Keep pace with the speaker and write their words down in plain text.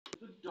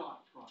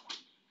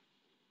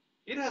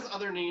It has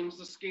other names,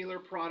 the scalar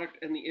product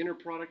and the inner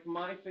product.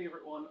 My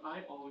favorite one,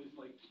 I always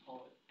like to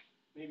call it,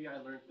 maybe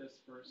I learned this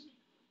first.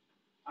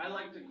 I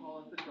like to call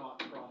it the dot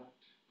product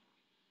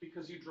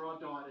because you draw a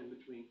dot in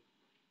between.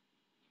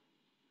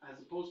 As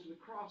opposed to the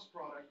cross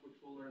product, which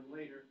we'll learn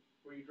later,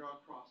 where you draw a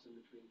cross in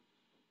between,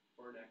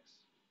 or an X.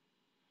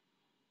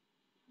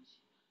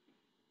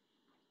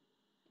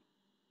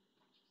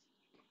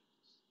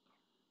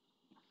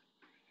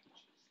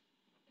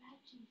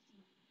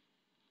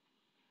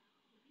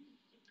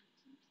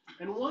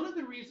 And one of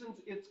the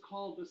reasons it's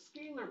called the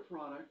scalar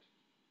product,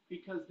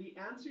 because the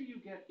answer you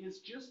get is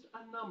just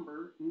a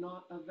number,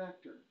 not a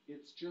vector.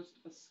 It's just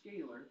a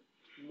scalar,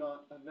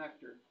 not a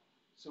vector.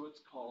 So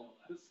it's called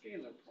the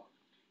scalar product.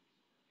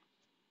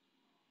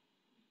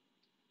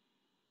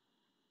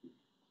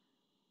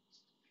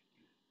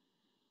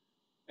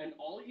 And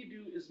all you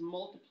do is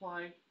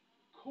multiply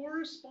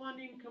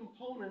corresponding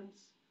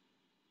components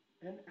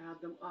and add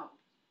them up.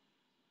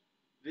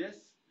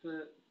 This,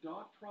 the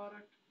dot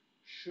product,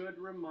 should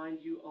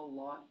remind you a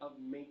lot of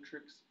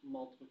matrix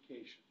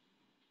multiplication.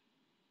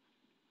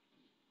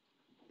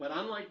 But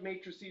unlike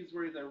matrices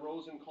where the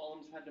rows and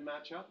columns had to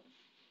match up,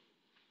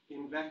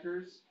 in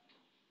vectors,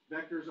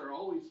 vectors are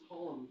always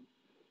column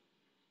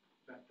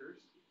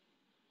vectors.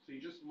 So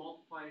you just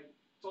multiply,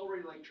 it's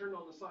already like turned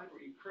on the side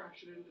where you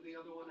crash it into the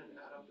other one and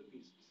add up the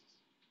pieces.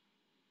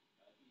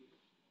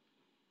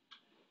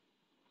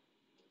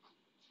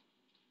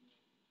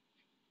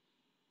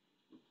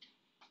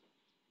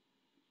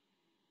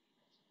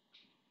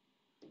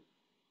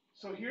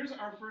 So here's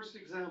our first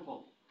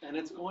example, and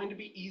it's going to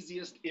be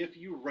easiest if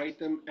you write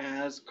them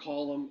as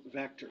column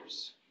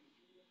vectors.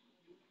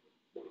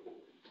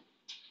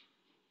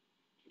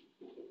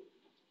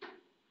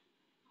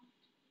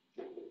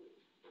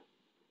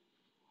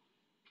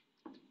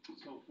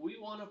 So if we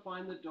want to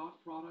find the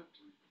dot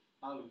product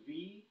of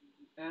V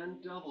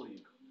and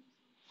W,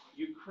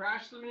 you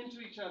crash them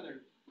into each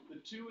other. The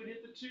 2 would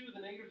hit the 2,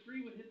 the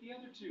 -3 would hit the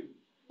other 2.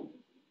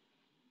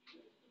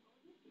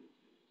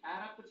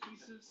 Add up the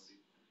pieces,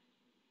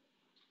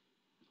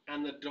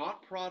 and the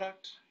dot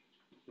product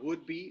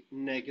would be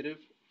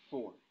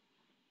 -4.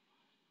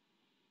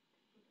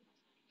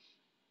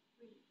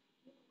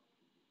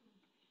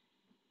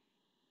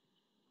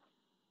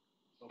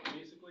 So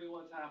basically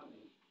what's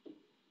happening,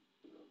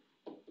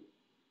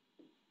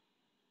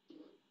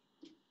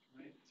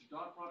 right? It's a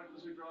dot product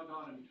as we draw a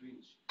dot in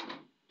between.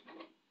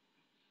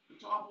 The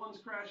top ones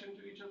crash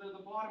into each other,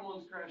 the bottom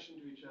ones crash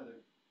into each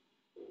other.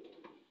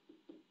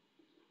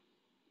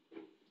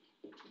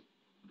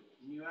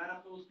 And you add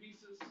up those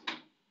pieces,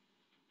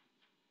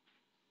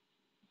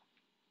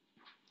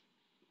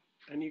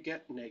 and you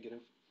get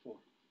 -4.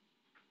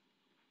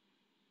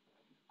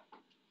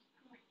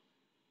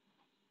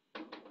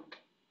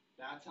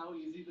 That's how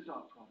easy the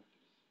dot product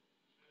is.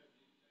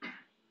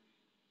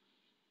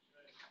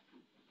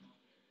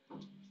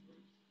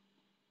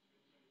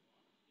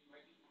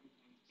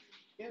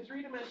 In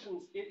 3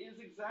 dimensions, it is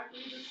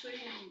exactly the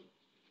same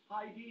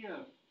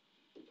idea.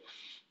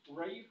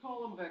 Write your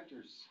column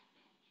vectors.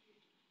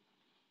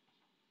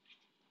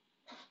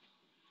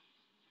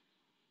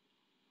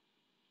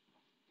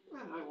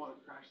 And I want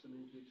to crash them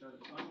into each other,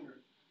 so I'm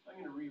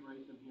going to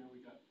rewrite them here.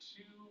 We got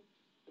 2,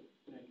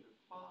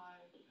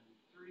 -5, and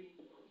 3.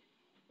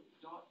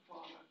 Dot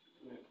product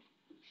with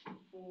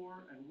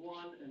 4 and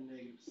 1 and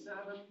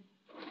 -7.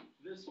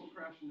 This will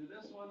crash into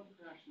this one,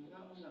 crash into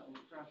that one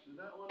will crash into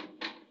that one.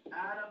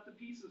 Add up the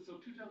pieces, so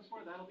 2 times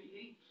 4, that'll be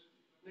 8.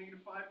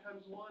 -5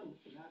 times 1,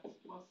 that's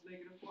plus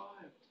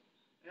 -5.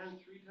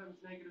 And 3 times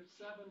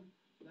 -7,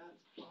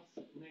 that's plus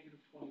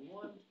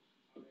 -21.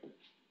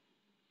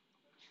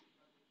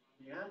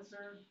 The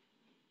answer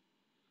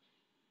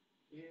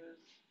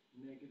is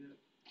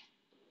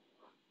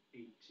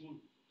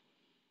 -18.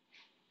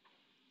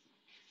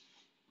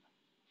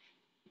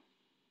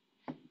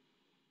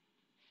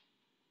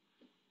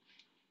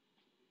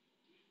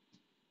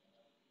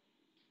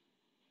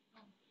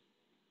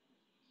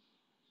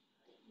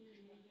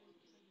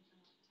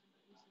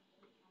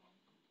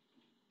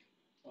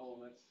 Oh,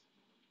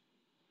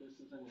 this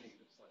is a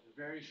negative sign, a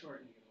very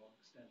short negative. I'll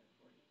extend it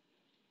for you.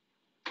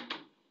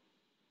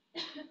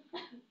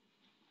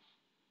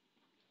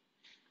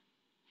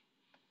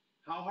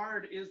 How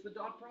hard is the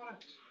dot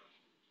product?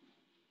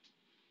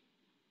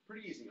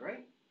 Pretty easy,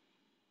 right?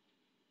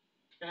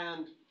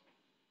 And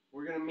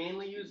we're going to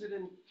mainly use it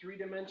in 3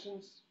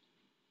 dimensions.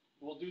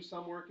 We'll do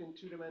some work in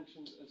 2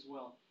 dimensions as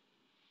well.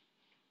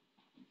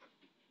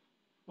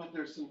 But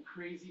there's some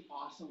crazy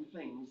awesome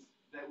things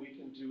that we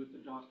can do with the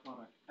dot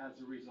product as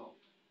a result.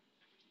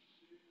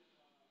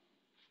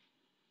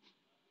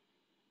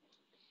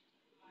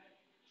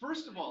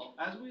 First of all,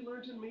 as we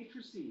learned in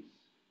matrices,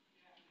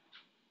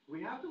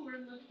 we have to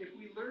learn that if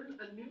we learn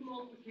a new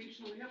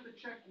multiplication, we have to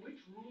check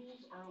which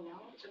rules are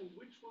allowed and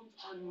which ones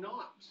are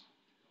not.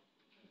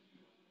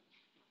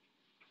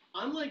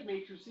 Unlike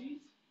matrices,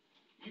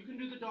 you can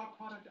do the dot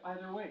product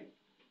either way.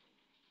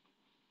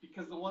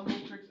 Because the one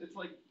matrix, it's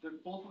like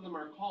both of them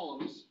are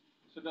columns,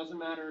 so it doesn't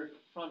matter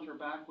front or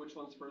back, which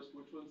one's first,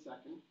 which one's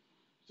second.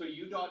 So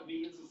u dot v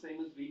is the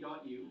same as v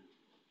dot u.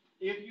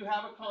 If you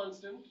have a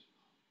constant,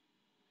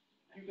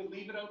 you can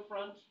leave it out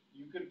front.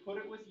 You could put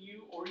it with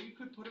u, or you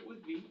could put it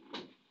with v.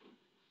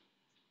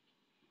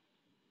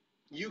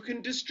 You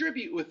can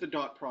distribute with the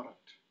dot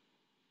product.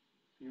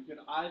 You could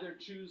either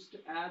choose to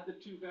add the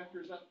two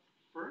vectors up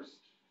first,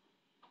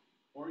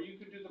 or you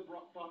could do the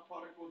dot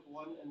product with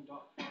one and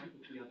dot product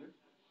with the other.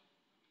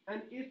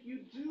 And if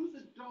you do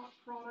the dot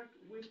product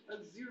with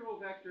a zero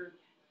vector,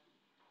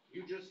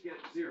 you just get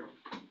 0.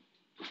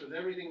 Because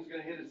everything's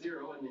going to hit a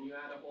 0, and then you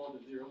add up all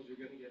the zeros, you're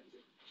going to get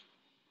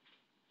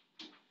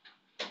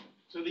 0.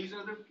 So these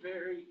are the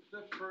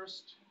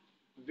first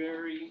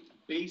very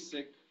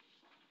basic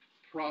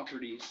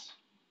properties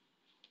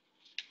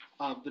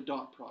of the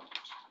dot product.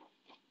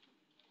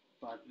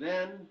 But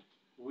then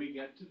we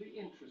get to the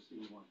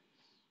interesting ones.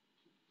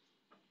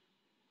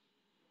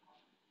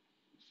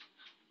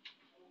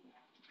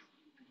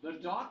 The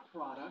dot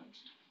product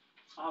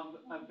of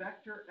a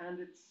vector and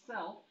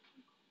itself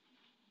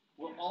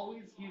will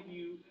always give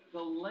you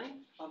the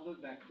length of the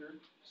vector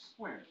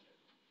squared.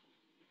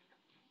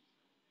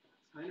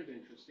 That's kind of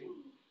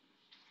interesting.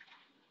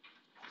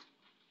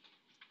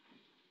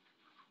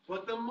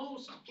 But the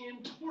most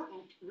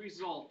important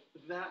result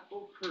that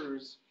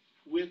occurs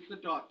with the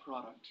dot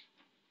product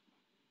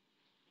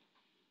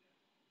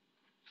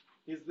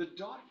is the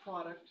dot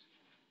product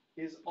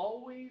is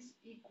always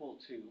equal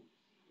to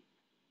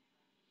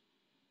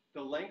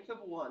the length of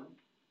one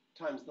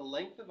times the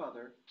length of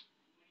other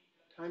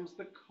times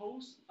the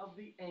cos of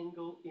the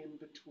angle in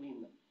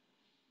between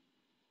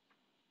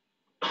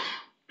them.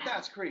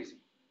 That's crazy.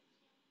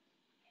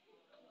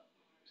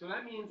 So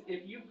that means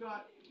if you've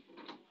got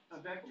a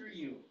vector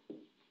u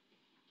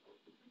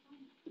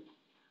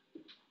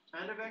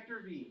and a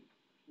vector v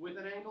with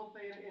an angle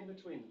theta in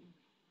between them,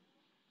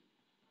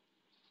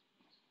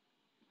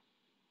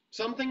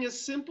 something as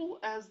simple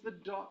as the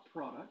dot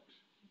product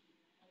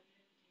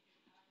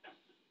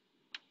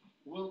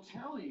will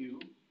tell you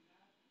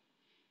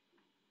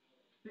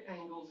the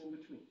angles in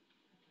between,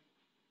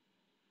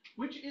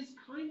 which is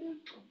kind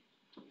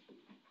of,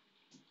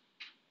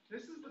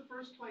 this is the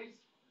first place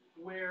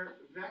where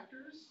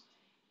vectors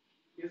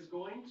is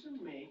going to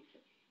make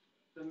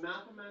the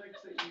mathematics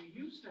that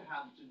you used to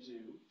have to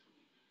do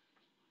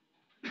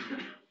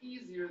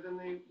easier than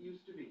they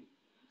used to be.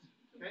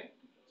 Okay?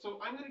 So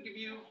I'm going to give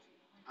you,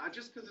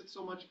 just because it's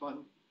so much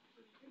fun,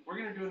 we're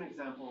going to do an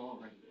example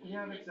already. We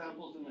have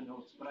examples in the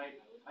notes, but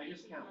I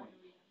just can't wait.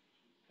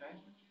 Okay?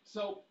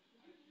 So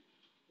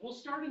we'll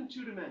start in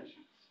 2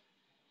 dimensions.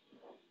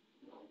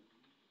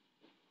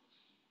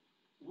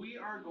 We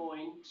are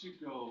going to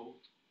go,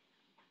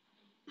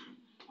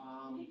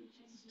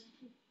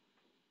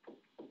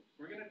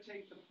 we're going to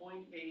take the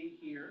point A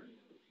here,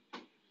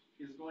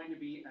 is going to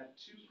be at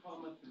 2,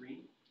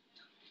 3.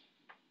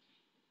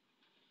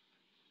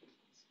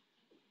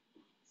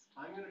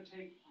 I'm going to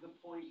take the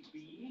point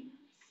B,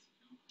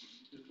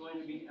 is going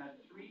to be at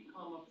 3,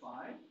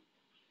 5.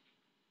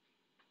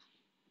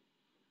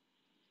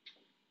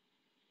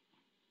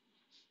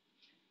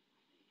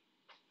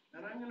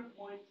 And I'm going to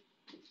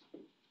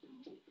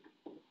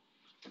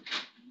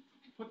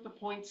put the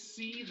point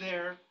C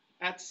there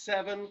at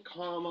 7,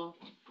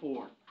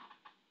 4.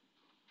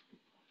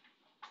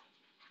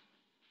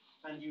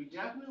 And you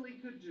definitely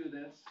could do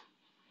this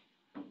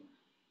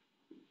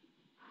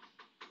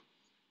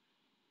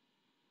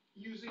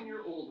using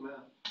your old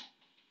math.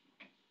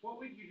 What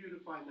would you do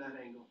to find that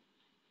angle?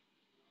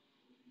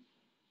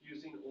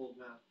 Using old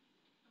math.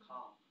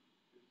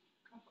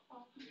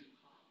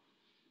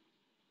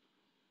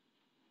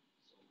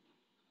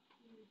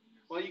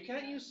 Well, you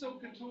can't use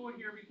SOHCAHTOA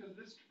here because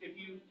this, if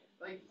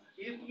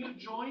you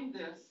join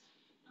this,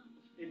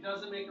 it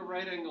doesn't make a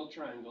right angle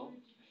triangle.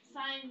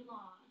 Sine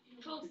law,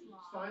 cos law.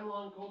 Sine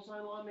law and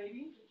cosine law,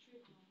 maybe?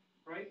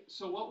 Right?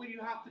 So what would you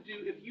have to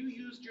do? If you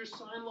used your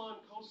sine law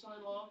and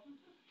cosine law,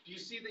 do you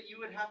see that you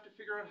would have to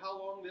figure out how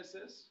long this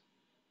is?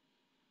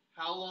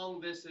 How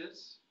long this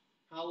is?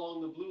 How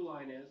long the blue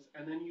line is?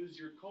 And then use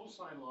your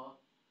cosine law,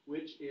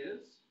 which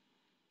is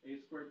a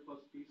squared plus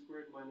b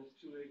squared minus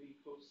 2ab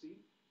cos c.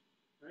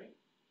 Right?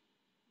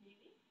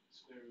 Maybe.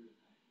 Square root.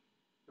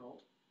 No.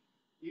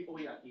 Oh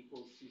yeah,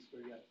 equals c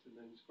squared, yes, and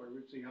then square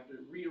root. So you have to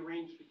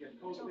rearrange to get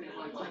cos theta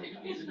by sin.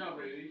 Easy enough,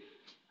 really.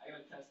 I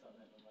got a test on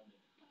that on Monday.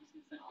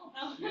 Oh.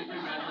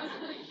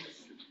 That's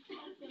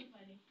so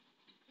funny.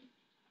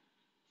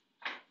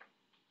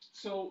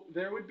 So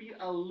there would be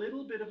a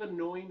little bit of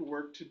annoying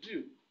work to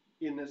do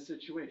in this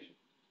situation.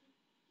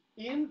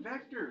 In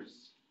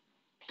vectors,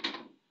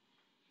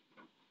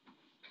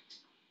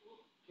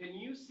 can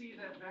you see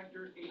that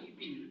vector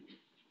AB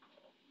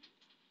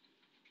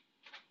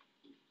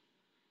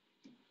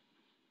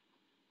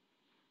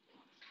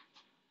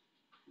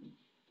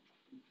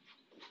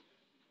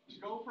to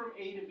go from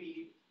A to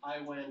B,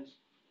 I went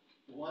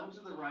 1 to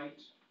the right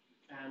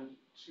and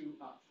 2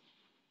 up.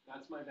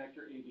 That's my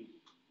vector AB.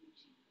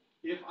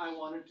 If I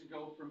wanted to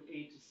go from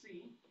A to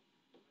C,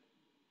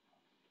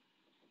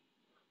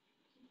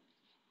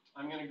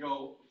 I'm going to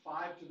go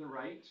 5 to the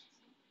right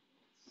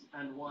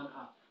and 1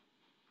 up.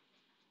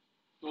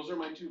 Those are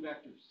my two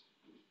vectors.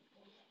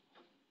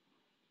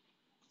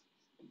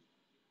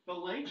 The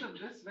length of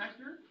this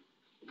vector,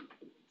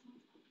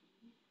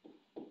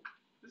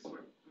 this is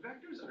where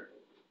vectors are.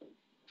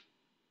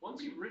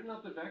 Once you've written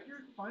out the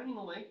vector, finding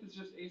the length is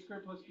just a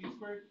squared plus b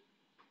squared.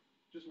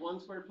 Just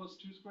 1 squared plus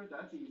 2 squared,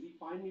 that's easy.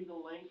 Find me the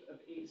length of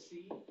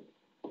AC.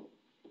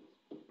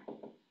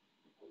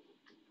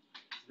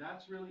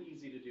 That's really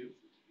easy to do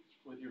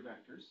with your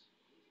vectors.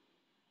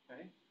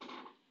 Okay?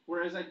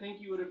 Whereas I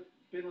think you would have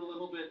been a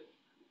little bit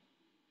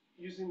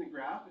using the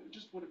graph, it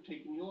just would have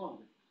taken you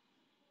longer.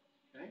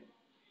 Okay?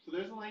 So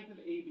there's the length of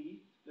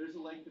AB, there's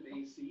the length of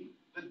AC.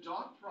 The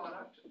dot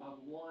product of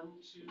 1,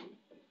 2,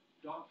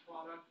 dot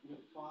product with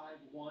 5,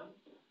 1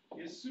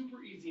 is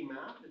super easy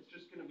math. It's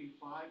just going to be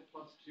 5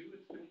 plus 2.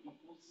 It's going to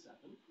equal 7.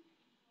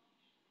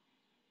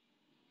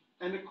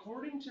 And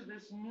according to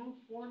this new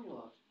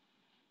formula,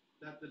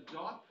 that the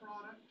dot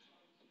product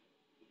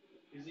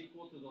is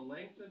equal to the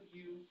length of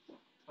U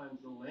times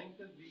the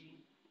length of V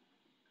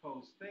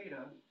cos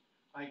theta,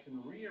 I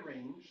can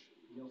rearrange,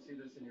 and you'll see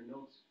this in your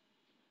notes,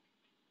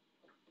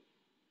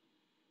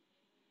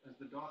 as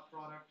the dot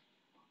product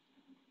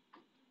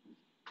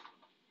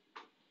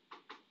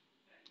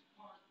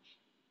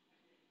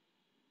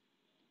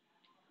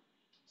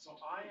so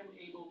I am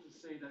able to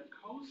say that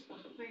cos of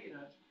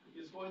theta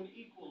is going to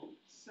equal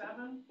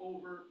 7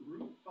 over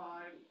root 5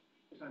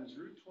 times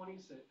root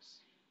 26.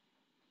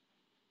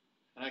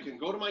 And I can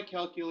go to my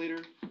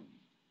calculator, and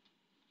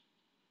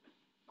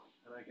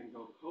I can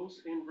go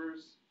cos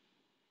inverse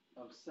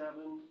of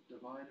 7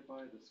 divided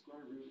by the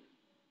square root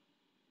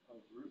of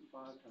root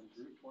 5 times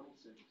root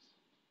 26.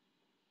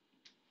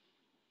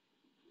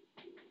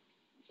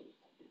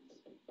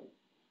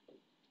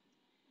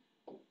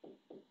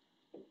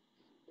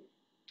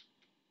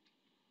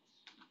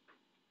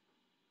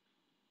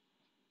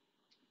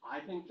 I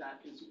think that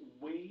is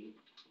way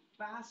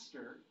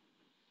faster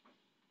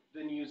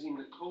than using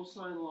the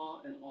cosine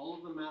law and all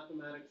of the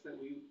mathematics that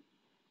we,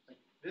 like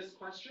this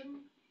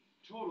question,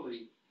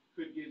 totally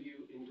could give you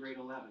in grade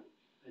 11,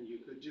 and you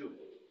could do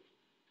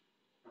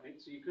it, right?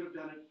 So you could have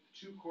done it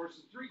 3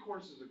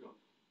 courses ago.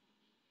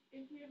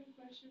 If we have a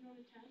question on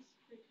a test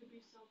that could be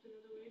solved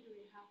another way, do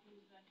we have to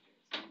use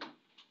vectors?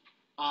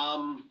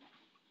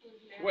 Or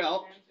is an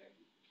Well, answer?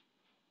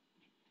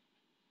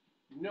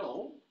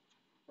 No,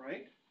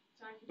 right?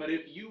 So I could But do-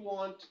 if you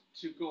want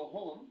to go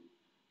home,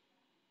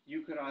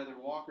 you could either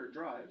walk or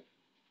drive.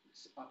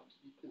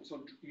 And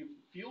so you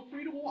feel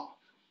free to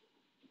walk.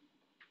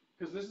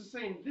 Because this is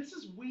saying this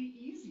is way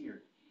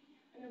easier.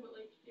 I know, but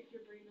like, if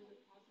your brain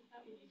doesn't process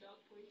that, would you dog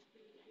points for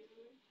the other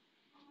way?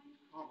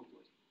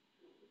 Probably.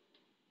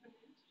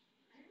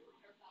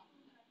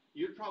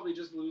 You'd probably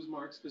just lose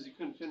marks because you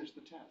couldn't finish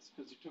the test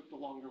because you took the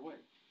longer way.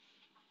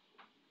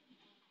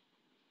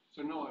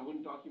 So no, I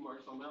wouldn't dock you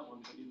marks on that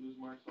one, but you lose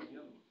marks on the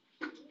other one.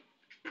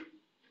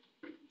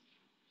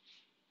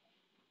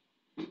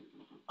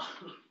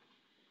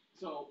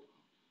 So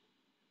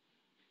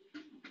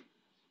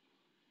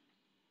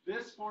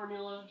this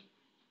formula,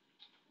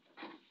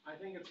 I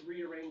think it's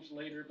rearranged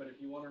later, but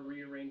if you want to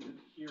rearrange it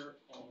here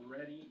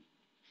already,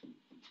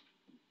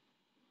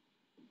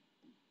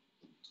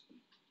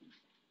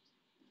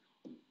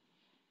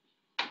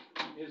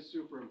 is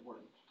super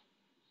important.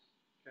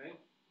 Okay?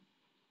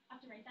 I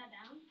have to write that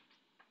down.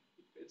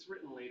 It's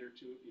written later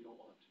too if you don't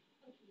want to.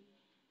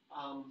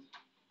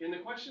 In the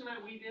question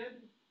that we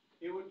did,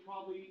 it would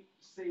probably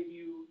save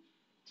you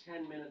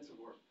 10 minutes of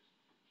work.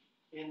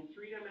 In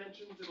 3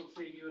 dimensions, it'll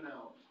save you an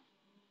hour.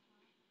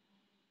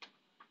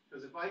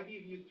 Because if I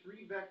give you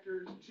 3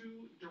 vectors,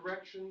 2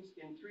 directions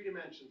in 3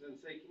 dimensions and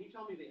say, can you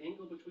tell me the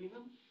angle between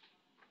them?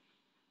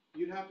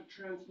 You'd have to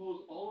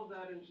transpose all of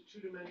that into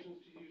 2 dimensions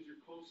to use your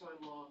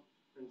cosine law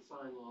and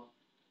sine law.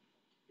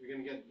 You're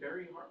going to get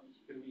very hard,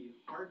 it's going to be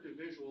hard to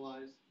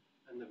visualize,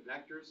 and the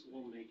vectors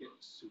will make it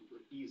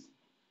super easy.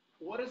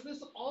 What does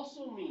this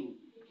also mean?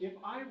 If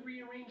I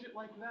rearrange it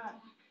like that,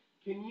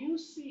 can you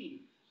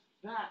see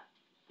that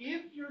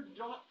if your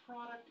dot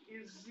product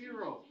is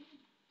 0,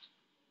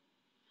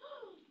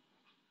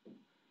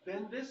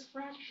 then this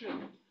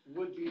fraction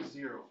would be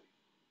 0.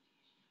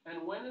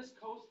 And when is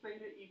cos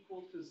theta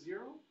equal to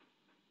 0?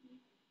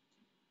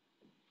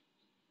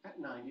 At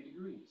 90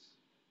 degrees.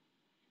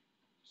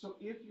 So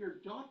if your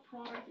dot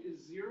product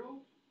is 0,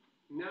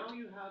 now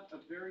you have a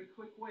very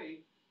quick way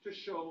to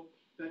show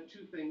that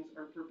 2 things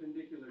are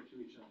perpendicular to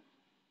each other.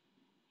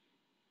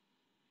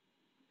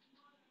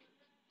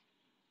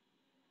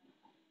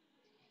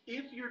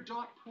 If your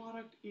dot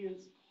product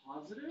is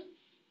positive,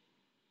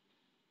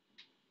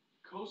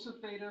 cos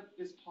of theta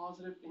is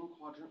positive in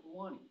quadrant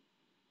 1.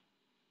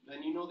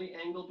 Then you know the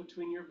angle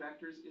between your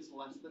vectors is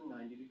less than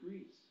 90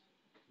 degrees.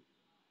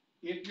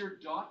 If your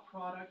dot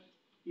product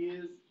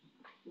is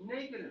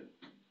negative,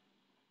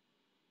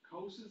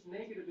 cos is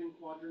negative in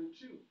quadrant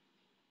 2,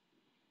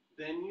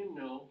 then you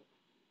know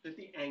that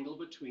the angle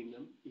between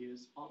them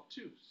is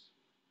obtuse.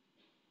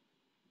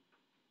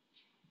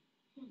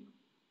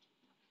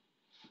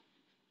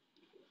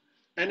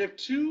 And if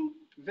 2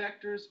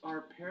 vectors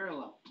are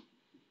parallel,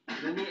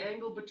 then the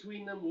angle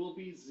between them will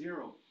be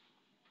 0.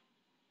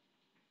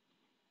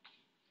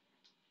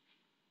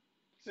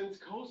 Since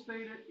cos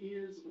theta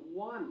is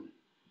 1,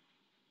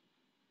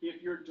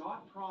 if your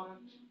dot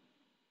product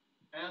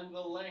and the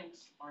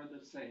lengths are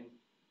the same,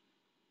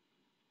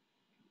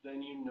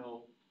 then you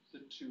know the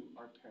two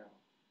are parallel.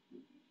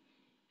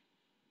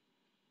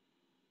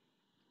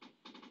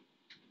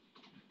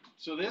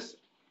 So this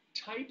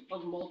type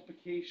of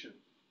multiplication,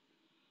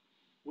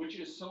 which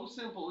is so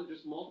simple,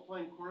 just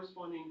multiplying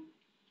corresponding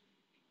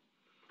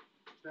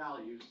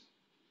values,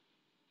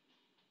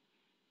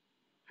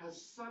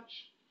 has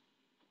such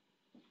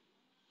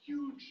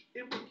huge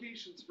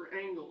implications for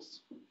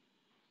angles,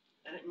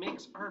 and it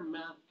makes our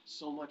math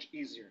so much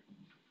easier.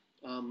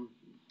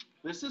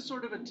 This is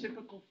sort of a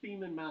typical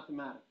theme in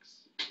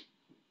mathematics.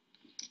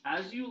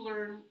 As you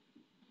learn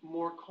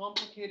more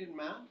complicated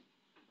math,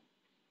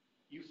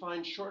 you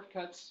find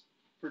shortcuts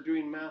for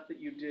doing math that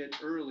you did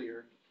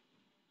earlier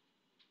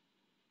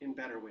in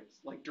better ways,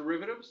 like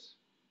derivatives,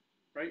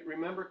 right?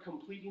 Remember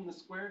completing the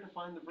square to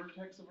find the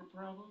vertex of a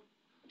parabola?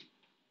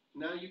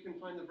 Now you can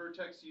find the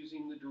vertex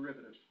using the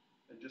derivative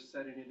and just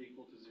setting it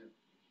equal to 0.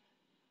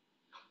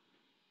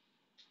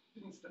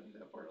 Didn't study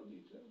that part on the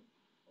exam.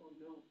 Oh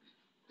no.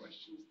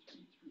 Questions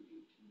 3 through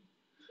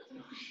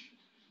 18.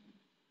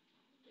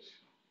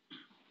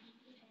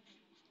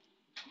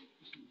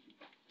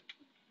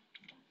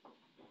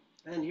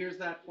 And here's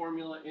that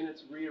formula in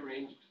its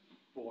rearranged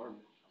form.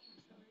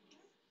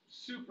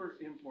 Super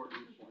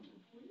important formula.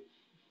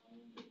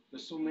 The We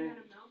somme. had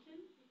a mountain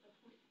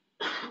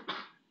with a point.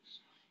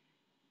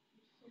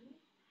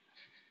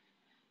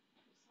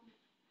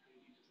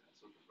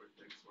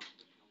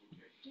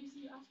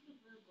 JC, ask the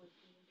verb word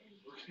for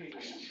Okay. I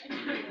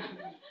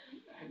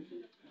was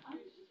just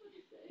about to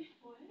say.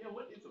 What? Yeah,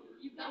 what is a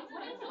verb? You got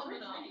what is over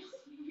nice?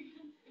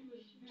 It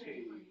was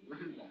Okay, very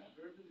funny.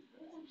 verb is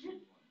best.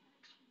 Choose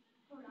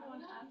one. No,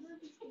 an adverb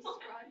is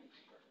describing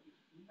a verb,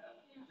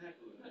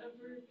 Exactly. but a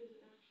verb is an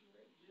action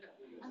word.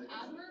 Yeah. An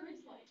adverb is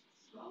like,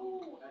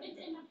 oh,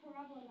 it's in the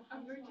parabola. A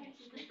vertex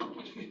is a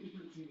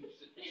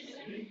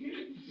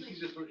He's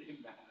just in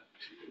math.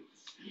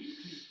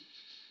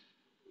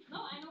 No,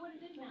 I know what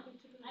it is now. I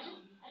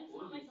just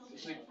want myself to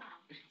It's know like- how.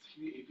 It's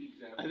the AP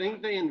exam. I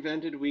think they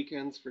invented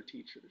weekends for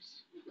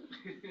teachers.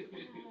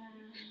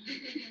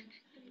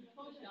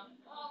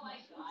 Oh my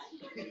gosh.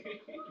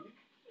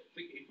 It's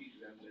like AP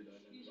exams are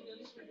done and so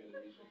just forget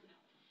everything.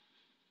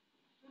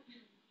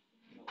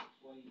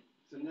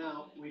 So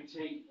now we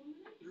take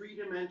 3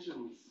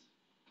 dimensions,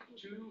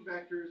 2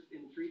 vectors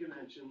in 3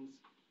 dimensions,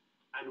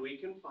 and we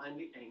can find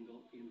the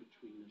angle in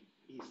between them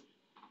easily.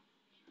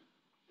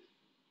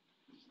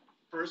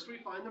 First we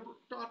find the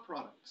dot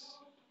products.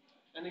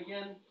 And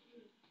again,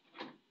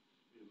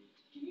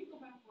 Can you go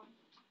back one?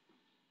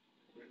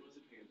 Where was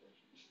it paying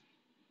attention?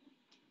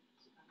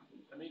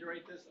 let me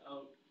write this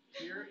out.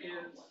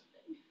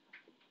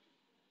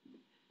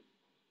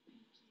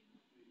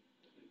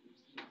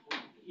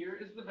 Here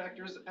is the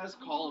vectors as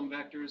column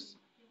vectors.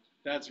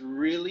 That's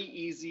really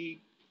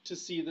easy to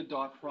see the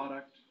dot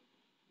product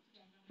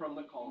from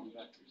the column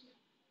vectors.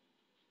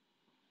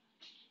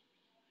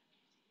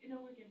 No,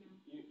 we're good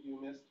now.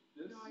 You missed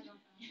this? No, I got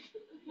that.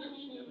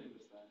 Definitely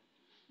missed that.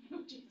 No,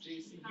 JC.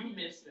 JC, you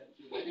missed it.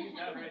 I think it's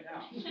down right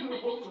now. You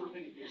were both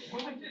already here.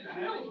 Well, I didn't. I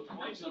had it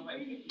twice on my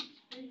page.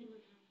 There you were.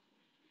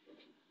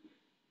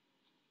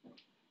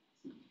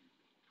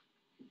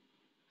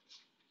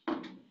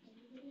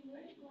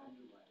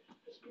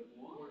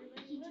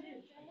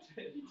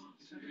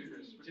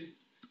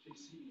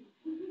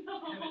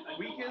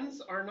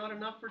 Weekends are not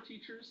enough for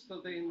teachers,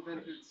 so they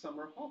invented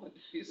summer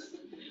holidays.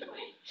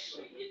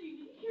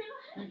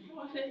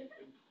 What?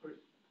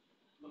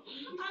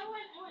 I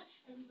went,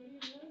 Everybody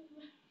knows.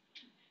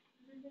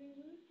 Everybody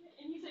knows.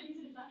 and you said,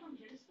 is that from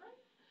Gettysburg?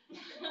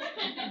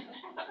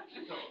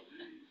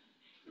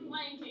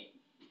 Lion King.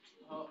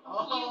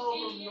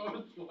 Oh, You from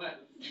idiot.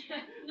 Northwest.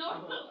 No.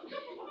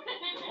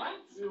 What?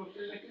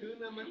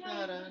 Hakuna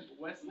Matata.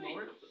 West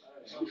North?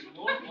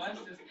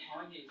 Northwest is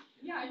Kanye's kid.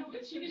 Yeah, I know,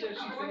 but she Yeah, didn't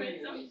she's know it,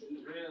 saying so. it.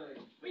 Really?